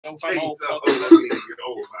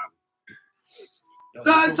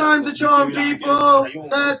Third time's a charm, people.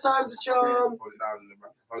 Third time's a charm.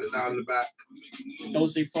 Hold it down in the back. Don't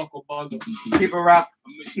say fuck or bug. Keep a rap.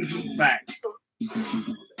 Facts.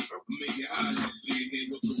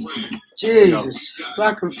 Jesus.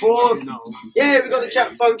 Back and forth. Yeah, we got the chat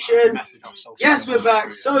function. Yes, we're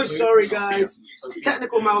back. So sorry, guys.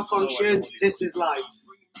 Technical malfunction. This is live.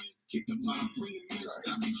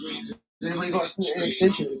 Has anybody got an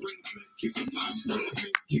extension?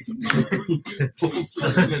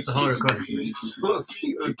 It's a horror question.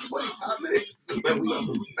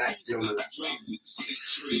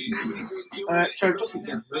 Choke.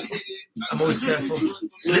 I'm always careful.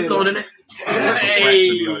 Slipped on in it.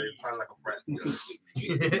 Hey.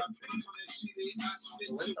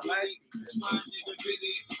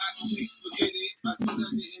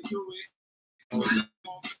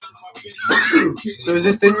 So is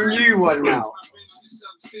this the new one now?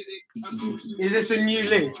 Is this the new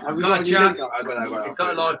link? Have we got a new link up? It's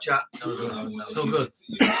got a live chat. It's all good.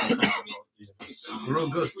 We're all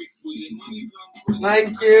good.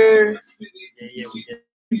 Thank you. Yeah, we did.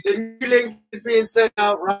 The new link is being sent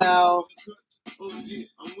out right now.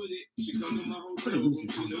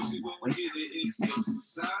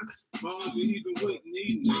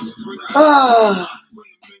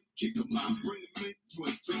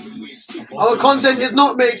 Our content is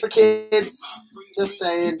not made for kids. Just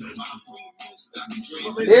saying.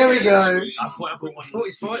 Here we go. I thought my foot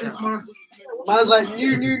is fighting tomorrow. Man's like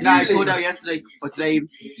new. Nah, he pulled out yesterday. Or today.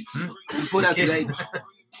 He pulled out today.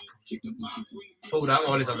 Pulled out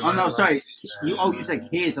while he's on the Oh no, road. sorry. You said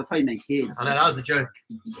kids. I thought you meant kids. I know, that was a joke.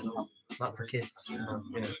 Not for kids. Yeah.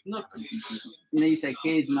 And then you said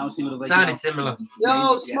kids, and I was thinking of like. Sounded similar.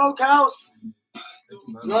 Yo, Smokehouse.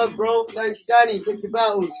 Love, bro. Thank you, Danny. Pick your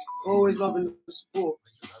battles. Always loving the sport.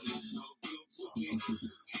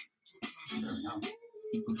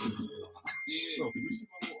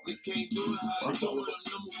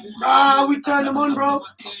 Ah, we turned them on, bro.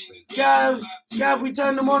 Gav, we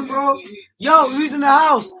turned them on, bro. Yo, who's in the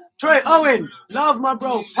house? Troy Owen, love my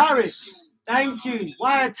bro. Paris, thank you.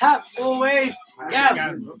 Wire tap always. Gav,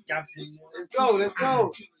 let's go. Let's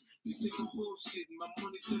go.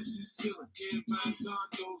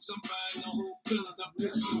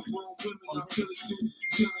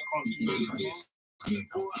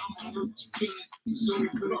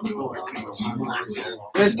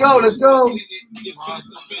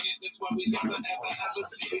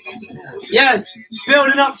 Yes,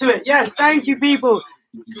 building up to it. Yes, thank you, people.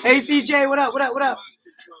 Hey, CJ, what up?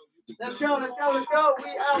 Let's go. We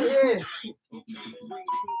out here.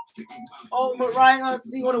 Oh, Mariah,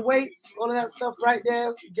 see all the weights, all of that stuff right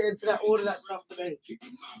there. Get into that, all of that stuff today.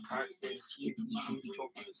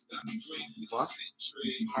 What?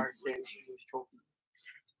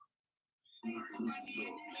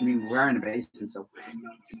 I mean, we're in the basement, so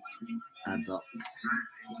adds up.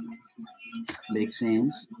 Big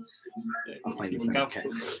Sam's. I'll play this in the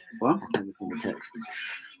text. What? I'll play this in the text.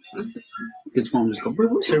 This phone just go.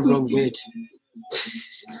 To the wrong vid.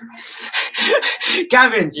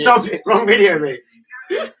 Gavin, stop it. Wrong video, mate.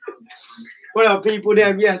 What up, people?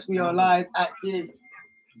 Them, yes, we are live, active,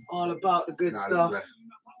 all about the good stuff.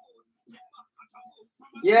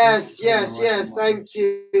 Yes. Thank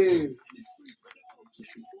you.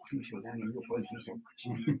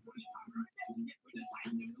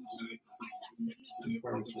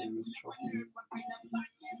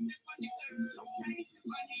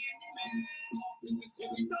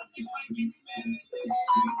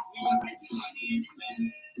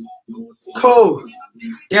 Cool.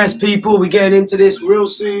 Yes, people, we're getting into this real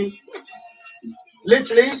soon.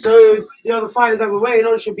 Literally, so the other fighters that we're waiting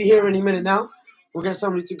on should be here any minute now. We'll get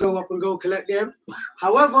somebody to go up and go collect them.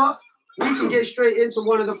 However, we can get straight into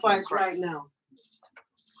one of the fights right now.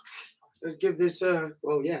 Let's give this, not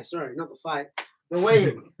the fight, the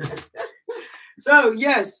weigh-in. So,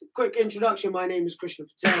 yes, quick introduction. My name is Krishna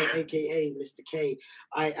Patel, a.k.a. Mr. K.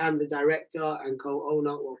 I am the director and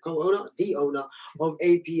the owner of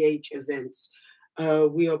APH Events.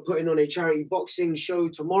 We are putting on a charity boxing show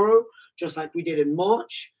tomorrow, just like we did in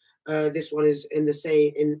March. This one is in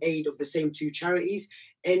aid of the same two charities,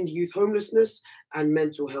 End Youth Homelessness and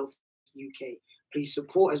Mental Health UK. Please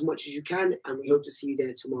support as much as you can, and we hope to see you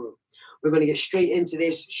there tomorrow. We're going to get straight into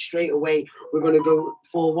this straight away. We're going to go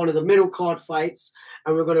for one of the middle card fights,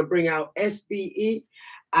 and we're going to bring out SBE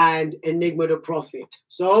and Enigma the Prophet.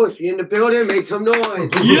 So if you're in the building, make some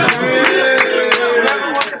noise. Yeah.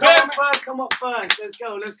 Whoever wants to come up first. Let's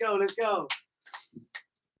go.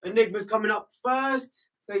 Enigma's coming up first.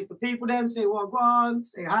 Face the people, them. Say wagwan.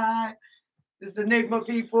 Say hi. This is Enigma,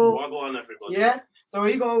 people. Wagwan, everybody. Yeah. So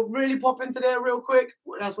you gonna really pop into there real quick.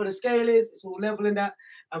 That's where the scale is. It's all level in that,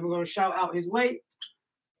 and we're gonna shout out his weight.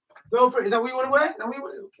 Go for it. Is that what you want to wear? Is that what you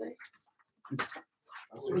want? Okay.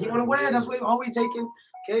 That's what you want to wear. That's what you're always taking.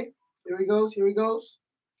 Okay. Here he goes. Here he goes.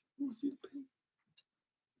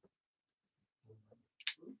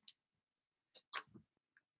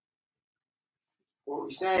 What are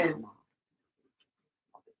we saying?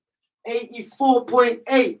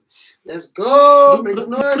 84.8. Let's go. Make some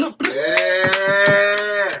noise.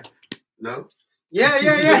 Yeah. No. Yeah. He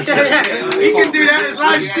can do that. It's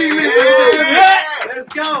live streaming. Yeah. Let's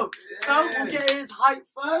go. So we'll get his height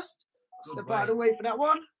first. Step out of the way for that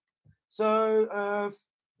one. So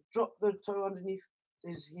drop the toe underneath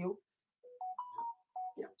his heel.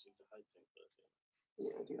 Yeah.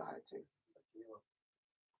 Yeah, do the height too.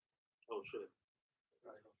 Oh, shit.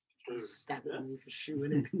 Stab it underneath his shoe,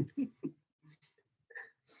 innit? I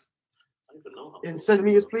don't even know how In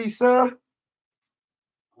centimeters, please, sir.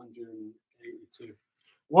 182.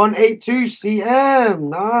 182 cm.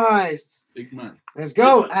 Nice. Big man. Let's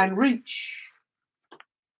go and reach.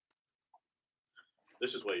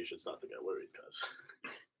 This is where you should start to get worried, guys.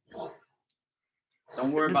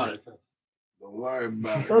 Don't worry about it. Don't worry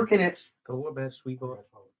about it. Talking it. Don't worry about it, sweetheart.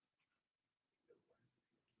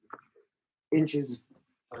 Inches.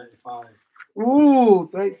 35. Ooh,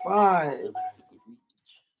 35.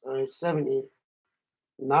 So 70.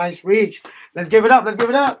 Nice reach. Let's give it up. Let's give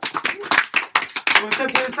it up. We'll step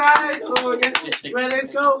to the side. Oh, yeah. Ready,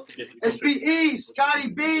 let's go. SPE, Scotty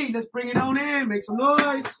B. Let's bring it on in. Make some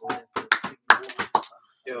noise.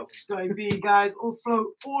 Yo, Scotty B, guys, all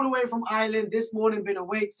float all the way from Ireland. This morning, been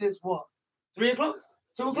awake since what? 3 o'clock?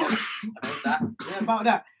 2 o'clock? About that. Yeah, about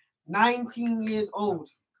that. 19 years old.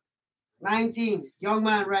 19. Young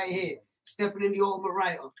man right here. Stepping in the ultimate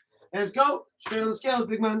writer. Let's go. Straight on the scales,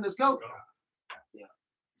 big man. Let's go. Yeah.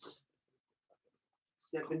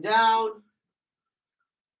 Stepping down.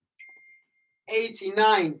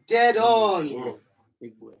 89. Dead on.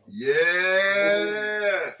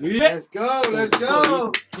 Yeah. Let's go. Let's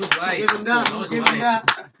go. Good weight. Give him that. Give him that.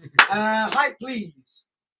 Height, please.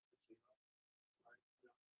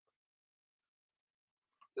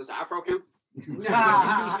 Does the afro count?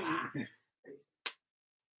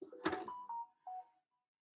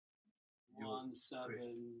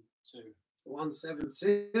 172.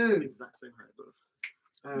 172. Exact same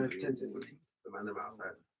height, 10 centimeters. The man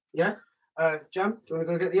outside. Yeah. Jam, do you want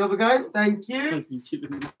to go get the other guys? Thank you.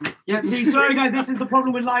 Yep, see, sorry guys, this is the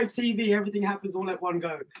problem with live TV. Everything happens all at one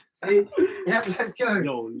go. See? Yep, let's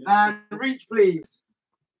go. And reach, please.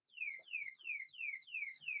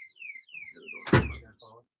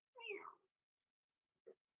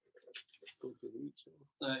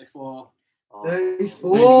 34.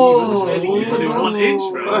 34. Only 1 inch,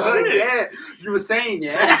 bro. Yeah. You were saying,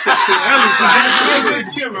 yeah.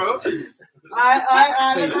 Bro.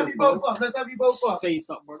 Let's have you both up. Let's have you both up. Face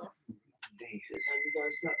up, brother. Let's have you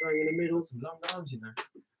guys slap right in the middle. Some long arms in there.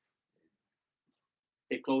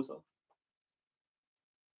 Get closer.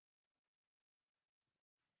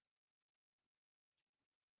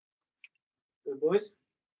 Good boys.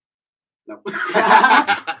 No.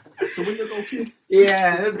 So when you go kiss?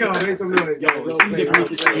 Yeah, let's go. Make some noise. Yo, Guys. it's easy for me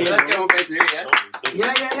to say. Let's get on face here, yeah.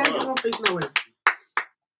 Yeah. Come on, face that way.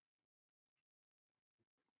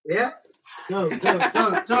 Yeah. Go.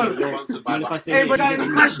 Sponsored by what? Anybody got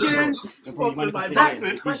any questions? Sponsored by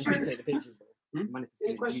Jackson. Questions?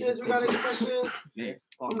 Any questions? We got any questions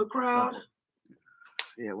from the crowd?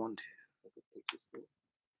 Yeah, 1, 2.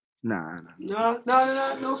 Nah.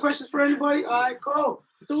 No questions for anybody? All right, cool.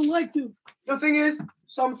 Don't like to. The thing is,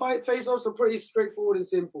 some face-offs are pretty straightforward and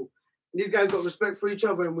simple. These guys got respect for each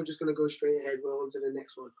other, and we're just going to go straight ahead. We're on to the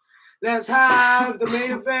next one. Let's have the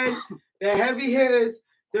main event, the heavy hitters,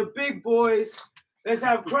 the big boys. Let's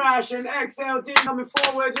have Crash and XLT coming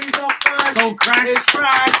forward. Who's up first? So Crash. It's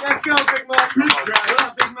Crash. Let's go, big man. What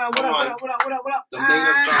up, big man? What up? The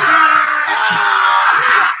nigga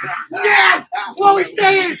Yes! What we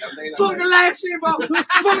saying? Fuck the live stream, bro.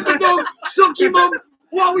 Fuck the dog. Suck him up.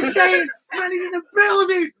 What we saying? Man, he's in the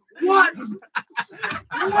building. What?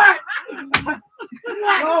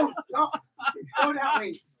 No. Go that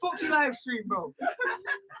way. Fuck the live stream, bro.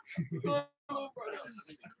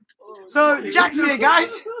 So, Jack's here,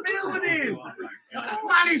 guys. Building.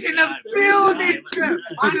 Man, he's in the building.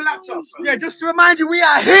 Behind the laptop. Yeah, just to remind you, we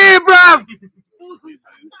are here, bruv.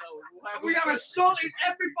 We are assaulting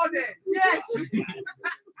everybody. Yes.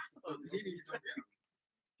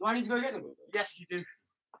 Do I need to go get them? Yes, you do.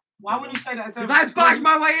 Why wouldn't you say that? Because I backed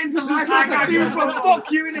my way into life like a dude, bro.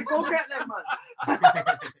 Fuck you, innit? Go get them, man.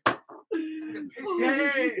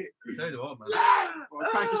 So do I, man.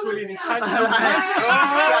 Christ is really in his pants.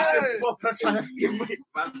 What do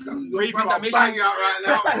you think that mission? Bang out right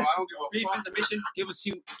now, bro. I don't What do you think the mission? Give us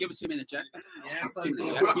 2 minutes, yeah? Yeah, so Keep it,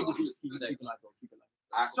 yeah? Keep it.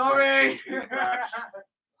 Sorry.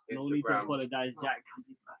 No need to apologize, Jack.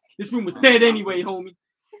 This room was dead anyway, homie.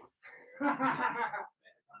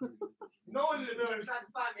 No one in the building trying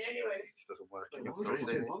to find me anyway. This doesn't work.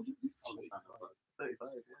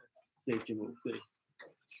 Safe, Jimmy. Safe.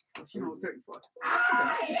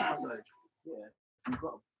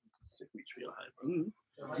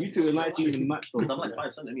 You two are nice even match though. I'm like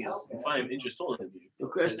 5 centimeters, 5 inches taller than you.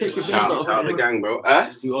 Take your Shout best out the gang, bro.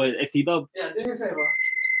 You are FT dub. Yeah, do me a favor.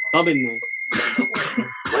 Dub in there.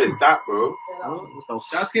 What is that, bro?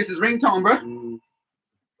 That's Kiss's ringtone, bro.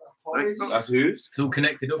 That's whose? it's all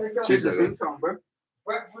connected up. Jesus.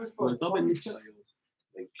 Breakfast. Well, dub in this.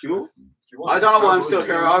 Thank you. I don't know why I'm still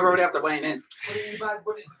here. I already have to weigh in. Put it in your bag,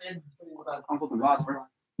 put it in. I'm fucking lost, bro.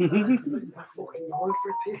 Fucking hold for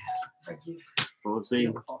a piss. Thank you. Bro,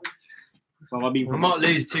 same. Well, I've been I for might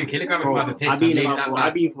lose 2 kilograms bro, if I have a piss. I've been I need about, that I've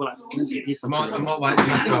bad. been for like 50 piss. I might wait.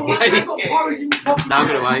 I've got porridge in your pocket. No, I'm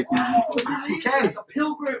gonna wait. Okay, a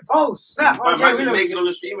pilgrim. Oh, snap. But Okay, imagine we naked on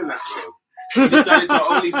the stream and that, bro. You just done it to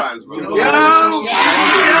OnlyFans, bro. Yo!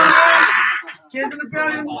 Kids in the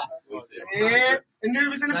building. Yeah.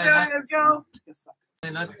 Anubis in the building. Let's go.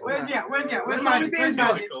 Where's he at? Where's he at? Where's Magic? Where's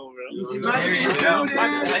Magic? Magic in the building.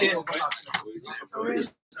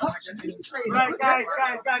 Right, guys,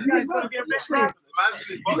 gonna be a bit late.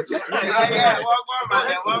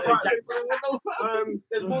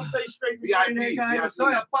 There's more space straight for you in there, guys.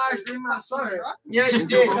 Sorry, I biased him, man. Sorry. Yeah, you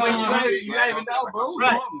did. Right,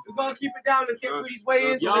 we're gonna keep it down. Let's get through these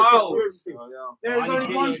weigh-ins. There is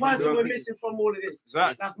only one person we're missing from all of this.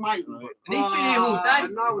 That's Mike. And he's been here all day.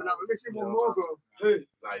 No, we're not. We're missing one more, bro. Who?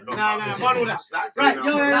 No, one all that. That's Right,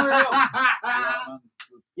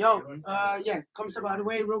 yo, yeah, come step out of the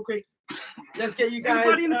way real quick. Let's get you guys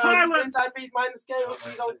inside, please. Mind the scales.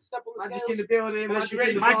 Please don't step on the scales. Magic in the building. Unless you're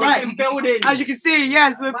ready. Magic in building. As you can see,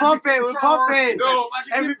 yes, we're popping. We're popping. Yo,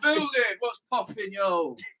 Magic in the building. What's popping,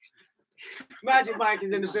 yo? Magic Mike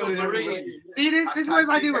is in the building. Everybody. See, this is what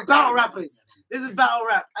I do with battle rappers. This is battle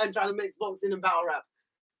rap. I'm trying to mix boxing and battle rap.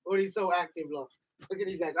 Oh, he's so active, look. Look at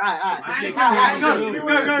these guys. All right. Go. We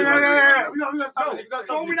got something.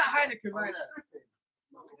 Throw me that Heineken right there.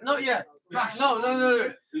 Not yet. No.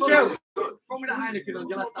 Chill. Throw me that Heineken on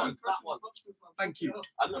your left hand. That one. Thank you.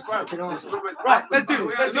 Right, let's do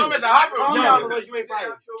this. Calm down, otherwise you ain't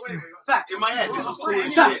fired. Facts. In my head, this was cool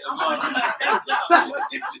as Facts. shit. Facts.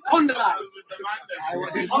 On the line.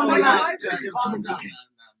 On the line. Calm down.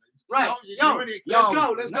 Right, let's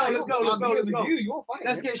go.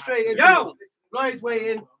 Let's get straight into this. Lloyd's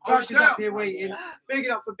waiting. Josh is up here waiting. Big it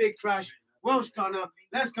up for Big Crash. Welsh Connor.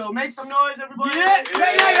 Let's go. Make some noise, everybody. Yeah.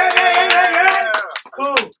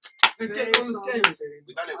 Cool. Let's get on the scales.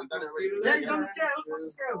 We done it already. Yeah, you done the scales. What's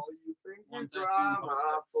the scales?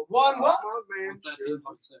 113.6. One what?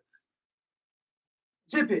 113.6.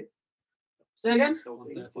 Tip it. Say again.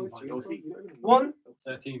 13.6. 1.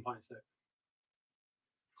 13.6.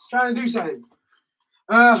 It's trying to do something.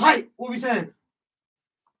 Height. What are we saying?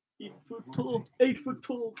 8 foot tall. 8 foot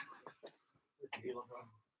tall.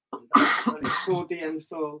 4 DMs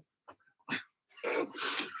tall. I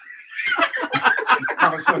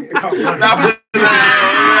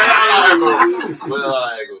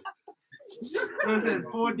said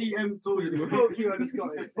 4 DMs tall. Fuck you, I just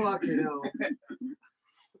got it. Fucking hell.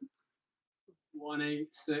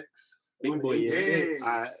 186. Big boy, yeah.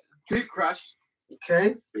 Alright. Big Crash. Okay.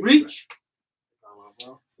 Reach.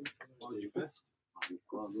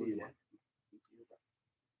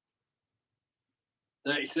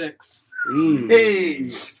 36. Hey.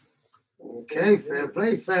 Okay, fair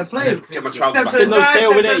play. Get my trousers Step back. to the side, Stay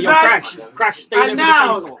over step there. to the Yo, side. Crash. Stay And there.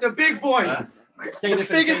 now, the big boy. Stay The there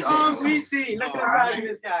for biggest the arms we've seen. Look at the size of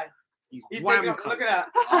this guy. He's taking up. Look at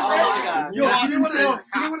that. Oh my God. Yo, you want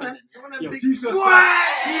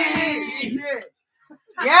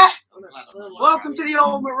Yeah. Welcome to the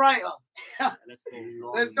ultimate writer. Let's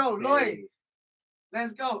go. Let's go, Lloyd.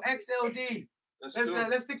 Let's go, XLD.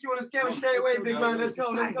 Let's stick you on the scale straight away, big man. Let's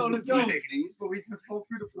go. But we can fall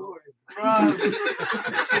through the floor.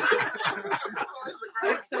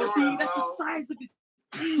 XLD, that's the size of his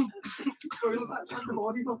team. Try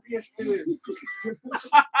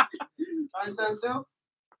and stand still.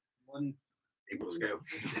 Equal scale.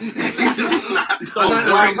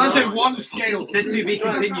 Man said one scale. Said to be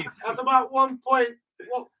continued. That's about 1.113.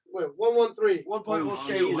 1.1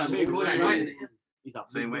 scale. He's a big boy, right? He's up.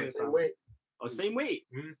 Same weight. Same weight. Oh, same weight.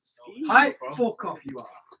 Height. Fuck off, you are.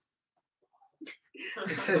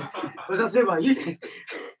 It says, what does that say about you?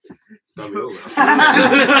 Done me over.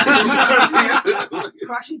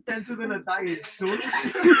 Crashing dented than a dying son.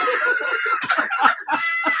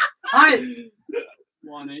 Height.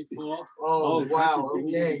 184. Oh, wow.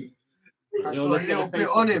 Okay. That's Yo, got let's a get little the bit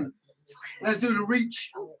face on off. him. Let's do the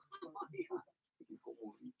reach.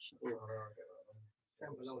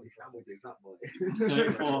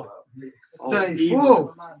 34.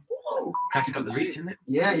 34. Cash got the reach, isn't it?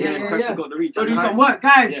 Yeah, yeah, yeah, Crash yeah. got the reach. So do Right. some work,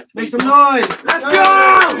 guys. Yeah, Make face some off. noise. Let's Go!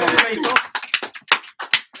 go. Face off.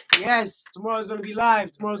 Yes, tomorrow's going to be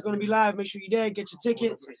live. Tomorrow's going to be live. Make sure you're there. Get your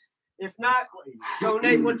tickets. If not,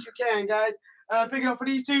 donate what you can, guys. Pick it up for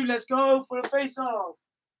these two. Let's go for the face-off.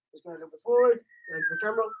 Let's go a little bit forward. And the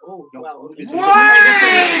camera. Oh, wow. Okay.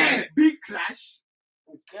 What? Big crash.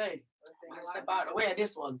 Okay. Let's step out of the way of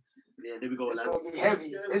this one. Yeah, there we go, It's lads. going to be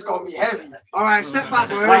heavy. It's going to be heavy. All right, step back,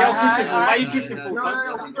 boys. Why you kissing for? Why you kissing for? No,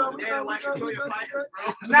 cuz? no, we go.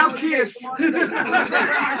 Now kiss. Tomorrow's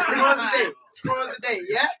the day. Tomorrow's the day.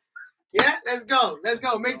 Yeah? Yeah? Let's go. Let's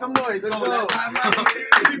go. Make some noise. Let's go.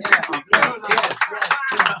 Yes, yes,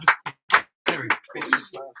 yes. Very.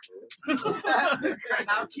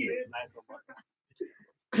 Now kiss.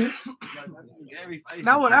 Scary face.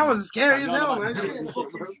 That was scary as hell, man. I don't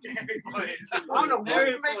know what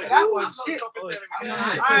to make of that one. Shit.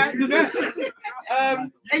 Alright.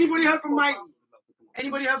 Anybody heard from Mikey?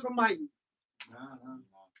 Anybody heard from Mikey?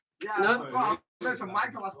 Yeah, No? well, I've been from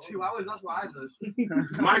Mike the last 2 hours. That's what I heard.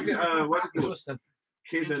 Mike, what's it called?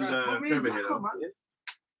 Kids and Trevor here.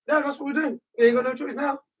 Yeah, that's what we're doing. You ain't got no choice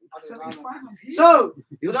now. 75, I'm here. So,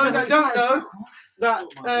 for those that don't know, that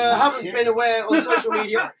haven't been aware on social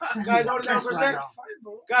media, guys, hold it down for a sec.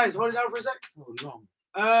 Guys, hold it down for a sec.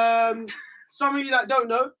 Some of you that don't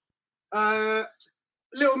know,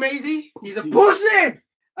 Little Maisie, He's a pussy.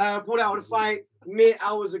 pulled out of the fight mere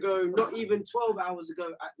hours ago, not even 12 hours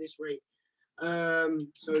ago at this rate. So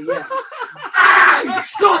yeah.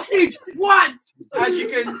 Sausage. What? As you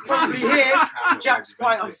can probably hear, Jack's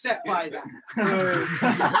quite upset by that. So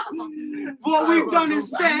what we've done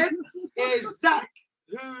instead is Zach,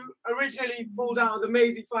 who originally pulled out of the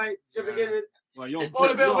Maisie fight to begin with, Well, you're all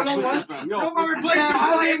a bit of a long one. You're my replacement.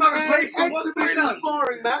 Having My an replacement. What's going exhibition on?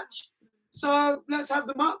 sparring match. So let's have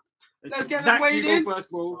them up. Let's get Zach, them weighed you in, go first,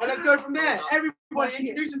 bro. and let's go from there. Everybody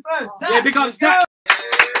introduce him first. Zach, Yeah, big up let's Zach.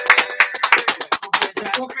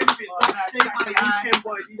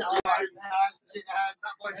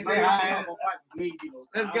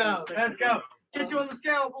 Let's go. Let's go. Get you on the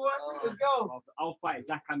scale, boy. Let's go. I'll fight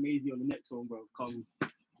Zach and Maisie on the next one, bro. Come.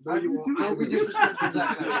 Don't be disrespecting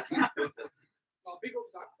Zach.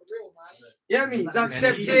 Yeah, me. Zach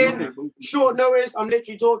stepped in. Short notice. I'm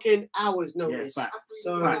literally talking hours notice. Yeah,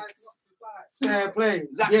 So fair play.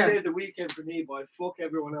 Zach Yeah. saved the weekend for me, boy. Fuck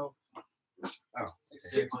everyone else.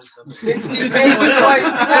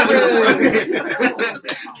 68.7.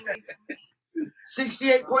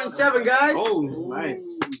 68.7, guys. Oh,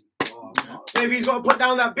 nice. Maybe he's got to put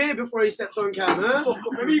down that beer before he steps on cam, huh?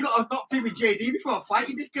 Maybe you got to not feed me JD before a fight,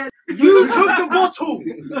 you dickhead. You took the bottle.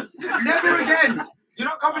 Never again. You're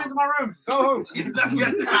not coming into my room. Go home.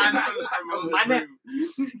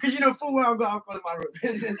 Because you know full well I've got alcohol in my room.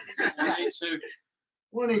 It's just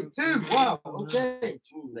 182. Wow. Okay.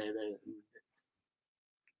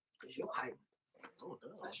 That's your height.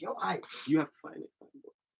 That's your height. You have to fight it.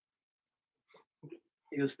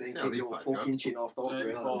 He was thinking you're fucking chin off the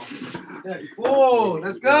 34.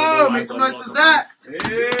 Let's go. Make some noise for Zach. Let's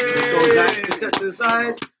go, Zach. Step to the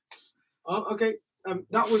side. Oh, okay.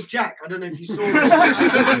 That was Jack. I don't know if you saw I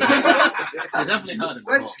definitely heard it.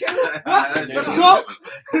 Let's before. go. Let's go.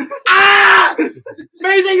 Ah!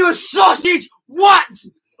 Amazing, you sausage. What?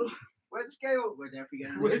 Where's the scale? We're there for you.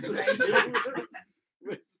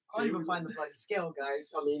 I can't even find the bloody scale,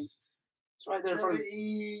 guys. I mean, it's right there in front of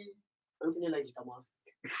you. Open your legs, dumbass.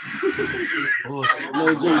 No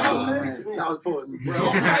joke. That was pause.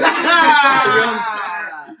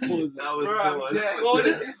 That was What was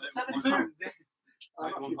it?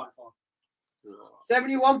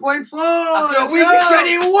 71.4. After a Let's week go. of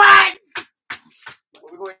shredding what?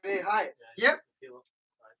 We're going to high. Yep.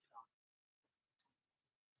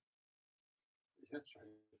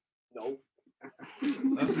 No.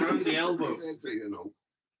 That's around the elbow.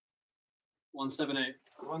 178.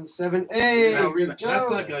 178. That's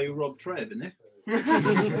that guy who robbed Trev, isn't it?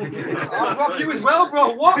 I'll rob you as well,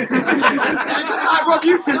 bro. What? I rob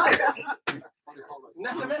you tonight.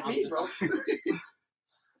 Never met me, bro.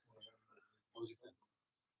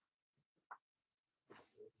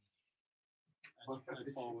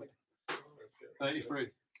 Forward. 33.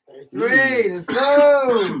 3. Let's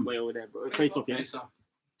go. Way over there, bro. Face off, yeah. Face off.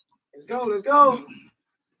 Let's go, let's go.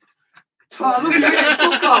 Oh, look at that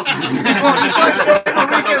fuck up.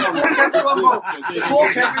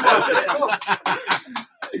 Fuck everyone.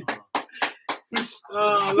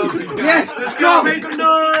 Oh, lovely. Yes, let's go. Make some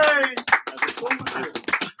noise.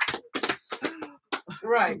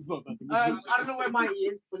 Right. I don't know where Mikey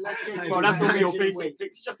is, but let's get Bro, that's gonna be your face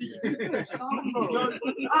fixture.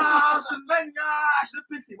 Ah, some men, I should have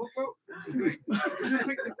picked him up, bro.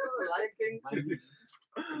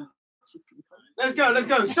 Let's go, let's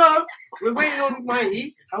go. So, we're waiting on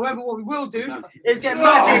Mighty. However, what we will do is get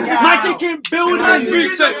Magic out. Magic in building. Magic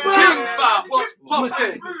Magic in fam. What's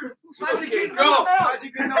poppin'? Magic in golf.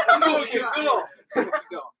 Magic in golf.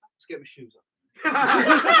 Let's get my shoes on.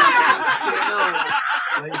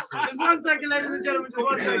 Just 1 second, ladies and gentlemen, just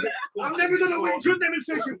 1 second. I've never done a wing chun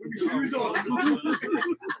demonstration with my shoes on. It's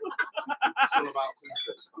all about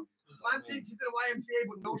confidence. Man teaches the YMCA,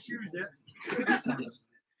 but no shoes yet.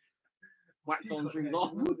 Whacked on dreams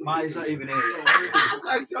off. Mine's not even here.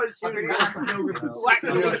 Wax on shoes.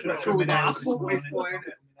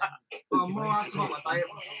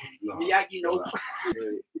 Yeah, you know.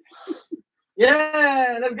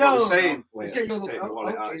 Yeah, let's go. What we're saying, Let's get your take the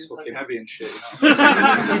wallet out, it's fucking heavy and shit.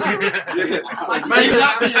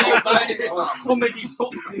 Comedy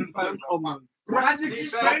boxing phone common. Magic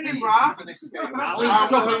is training, bruh. At least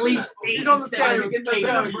drop at least 8 He's on the scale.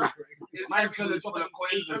 kg. Man's gonna drop at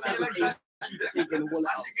least 8 kg.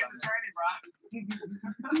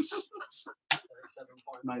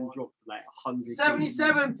 Man dropped like 100.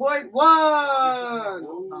 77.1.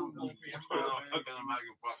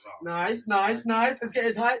 Nice, nice, nice. Let's get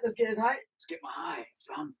his height. Let's get his height. Let's get my height,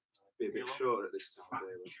 fam. Be a bit short at this time.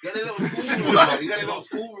 Get a little school ruler out. You get a little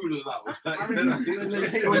school ruler out.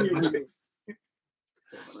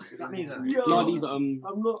 Does that mean that? No, these are I'm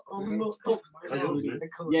not.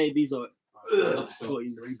 yeah, these are. Straight. Straight.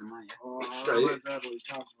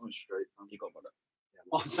 You got that.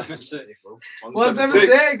 176.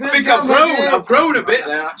 176. I think I've grown a bit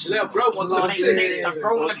there actually. I've grown 176. I've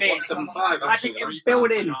grown a bit. 175. Magic is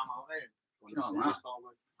filled in.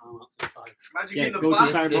 Magic Yeah, in the go to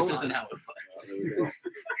bus. Cyber.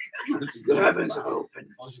 The heavens are open.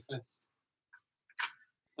 How's your fist?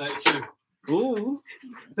 32. Ooh.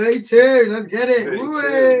 32. Let's get it. 32.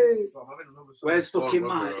 Woo-wee. Where's fucking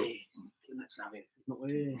Marty? Let's have it.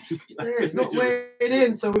 Yeah, it's not weighing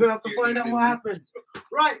in, so we're gonna have to find out what happens.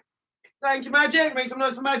 Right. Thank you, Magic. Make some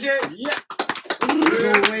noise for Magic. Yeah.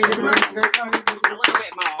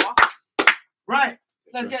 Right.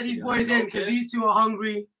 Let's get these boys in because these two are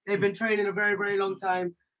hungry. They've been training a very, very long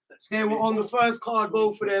time. They were on the first card,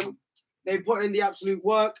 both of them. They put in the absolute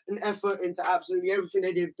work and effort into absolutely everything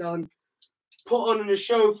they've done. Put on a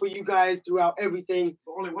show for you guys throughout everything.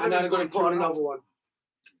 And now they're going to put on another one.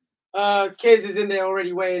 Kiz is in there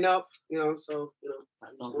already weighing up, so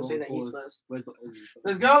we'll say that he's first.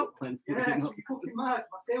 Let's go. Yeah, you fucking mad.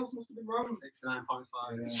 My scales must have been wrong.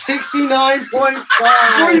 69.5. 69.5.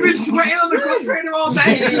 Oh, you've been sweating on the cross trainer all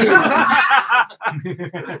day.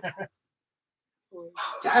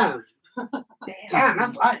 Damn,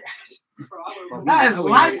 that's light. That is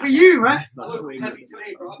light for you, man. Heavy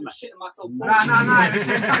today, bro. I'm shitting myself. Nah.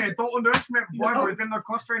 Don't underestimate the boy, bro. He's been on the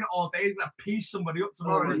cross trainer all day. He's gonna piece somebody up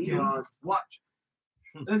tomorrow. Watch.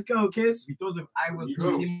 Let's go, Kiz. If he does it, I will piece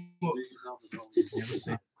him up.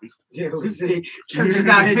 Yeah, we'll see. Trevor's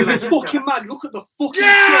out here just Fucking mad. Look at the fucking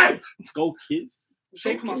shape. Go, Kiz.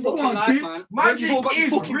 Shaking my fucking life, man. Magic You've all got your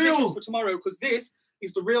is fucking real. tickets for tomorrow because this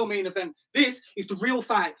is the real main event. This is the real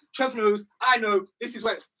fight. Trev knows, I know, this is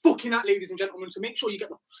where it's fucking at, ladies and gentlemen. So make sure you get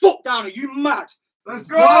the fuck down. Are you mad? Let's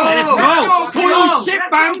go! Let's go! Talk your shit,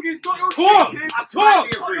 fam! Talk! Talk!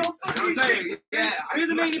 Yeah, Here's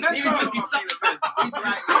the main event. He bro. took his socks off.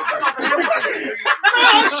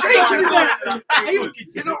 I'm shaking there.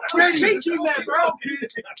 You're not ready. Shaking there, bro. Do you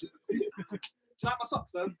like my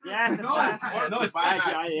socks, though? Yeah, No, it's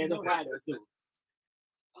actually, the fight too.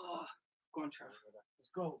 Oh, go on, Trev. Let's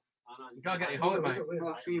go. You can't get your hold, mate. Oh,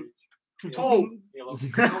 I see you. Tall.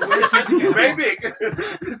 Very big.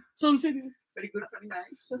 Some said Very good, very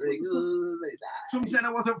nice. Very good. Like that. Some said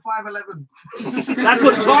I wasn't 5'11". that's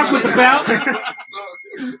what the talk was about. I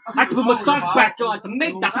had to put my socks back on to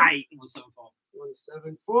make the height. 174.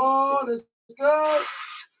 174. Let's go.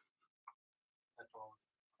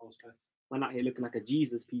 I'm out here looking like a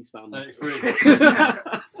Jesus piece, fam. 33.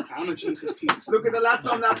 I'm a Jesus piece. Look at the lads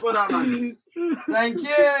on that butt, man. Thank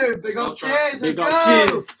you. Big old Kiz. They Let's go. got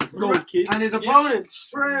kids. Let's go, kids. And his opponent,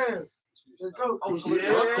 Trev. Let's go. Oh,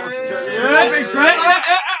 Yeah, big Trev.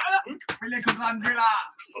 My little Andrilla.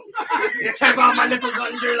 Check out my little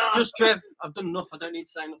gondola. Just Trev, I've done enough. I don't need to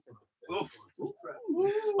say nothing.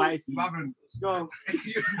 Spicy. Raven. Let's go.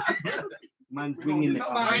 Man's bringing it. Not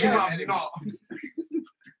up. my man, not.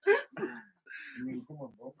 Come on,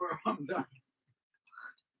 bro. I'm done.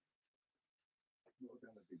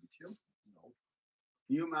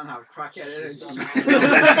 You man have crackhead energy.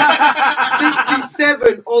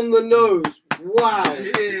 67 on the nose. Wow.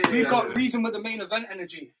 We've got reason with the main event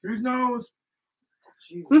energy. Whose nose?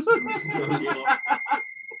 Jesus.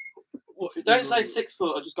 Don't say 6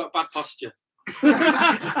 foot. I just got bad posture.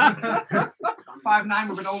 5'9"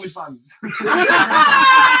 with an OnlyFans.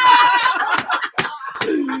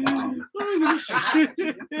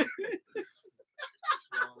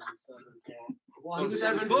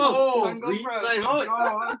 174. Let's Same height.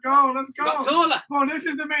 go. Got taller. Come on, this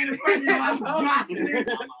is the main event. You have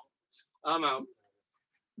to I'm out.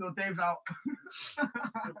 No, Dave's out.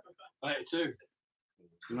 32.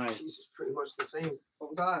 Nice. Jesus, pretty much the same. What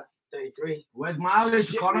was that? 33. Where's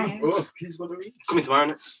mileage, Connor? He's gonna read. Coming tomorrow,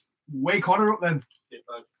 innit? Way Connor up then.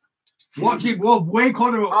 Watch it, whoa, way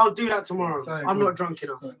Connor up. I'll do that tomorrow. Sorry, I'm go. not drunk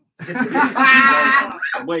enough.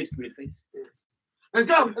 Wait, squid face. Let's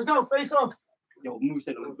go. Face off. Yo, move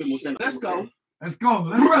center. A bit more center. Let's go. Let's go.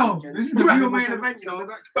 This is the real main event, you know.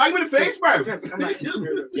 Bang with the face, bro. Jeff, come back. Yeah,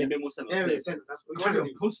 a bit more center. Yeah, Yeah, makes sense. That's what we're Connor, trying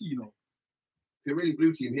to do. pussy, you know. You're really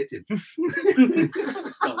blue team hit him.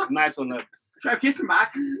 Oh, nice one, lads. Try kiss him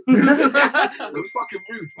back. You're fucking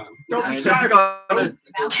rude, fam. Don't Nice. shout.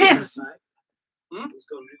 Kiss. Let's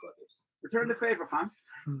go. You got this. Return the favor, fam.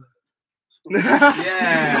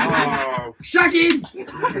 Yeah. Oh. Shaggy!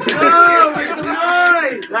 Oh, make some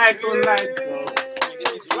noise. Nice one, lads.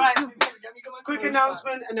 Right. Quick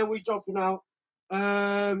announcement, and then we dropping out.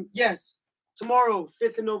 Yes, tomorrow,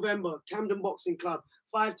 5th of November, Camden Boxing Club,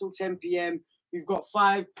 5 till 10 p.m. You've got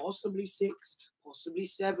 5, possibly 6, possibly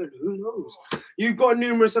 7. Who knows? You've got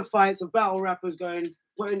numerous of fights of battle rappers going,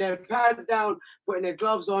 putting their pads down, putting their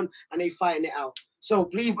gloves on, and they fighting it out. So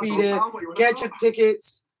please be there. Get your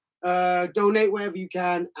tickets. Donate wherever you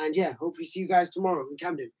can, and yeah, hopefully see you guys tomorrow in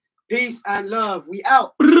Camden. Peace and love. We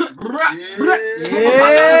out. Yeah.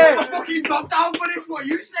 Yeah. Fucking got down for this. What are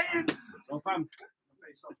you saying? Oh, fam.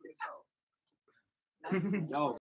 Yo.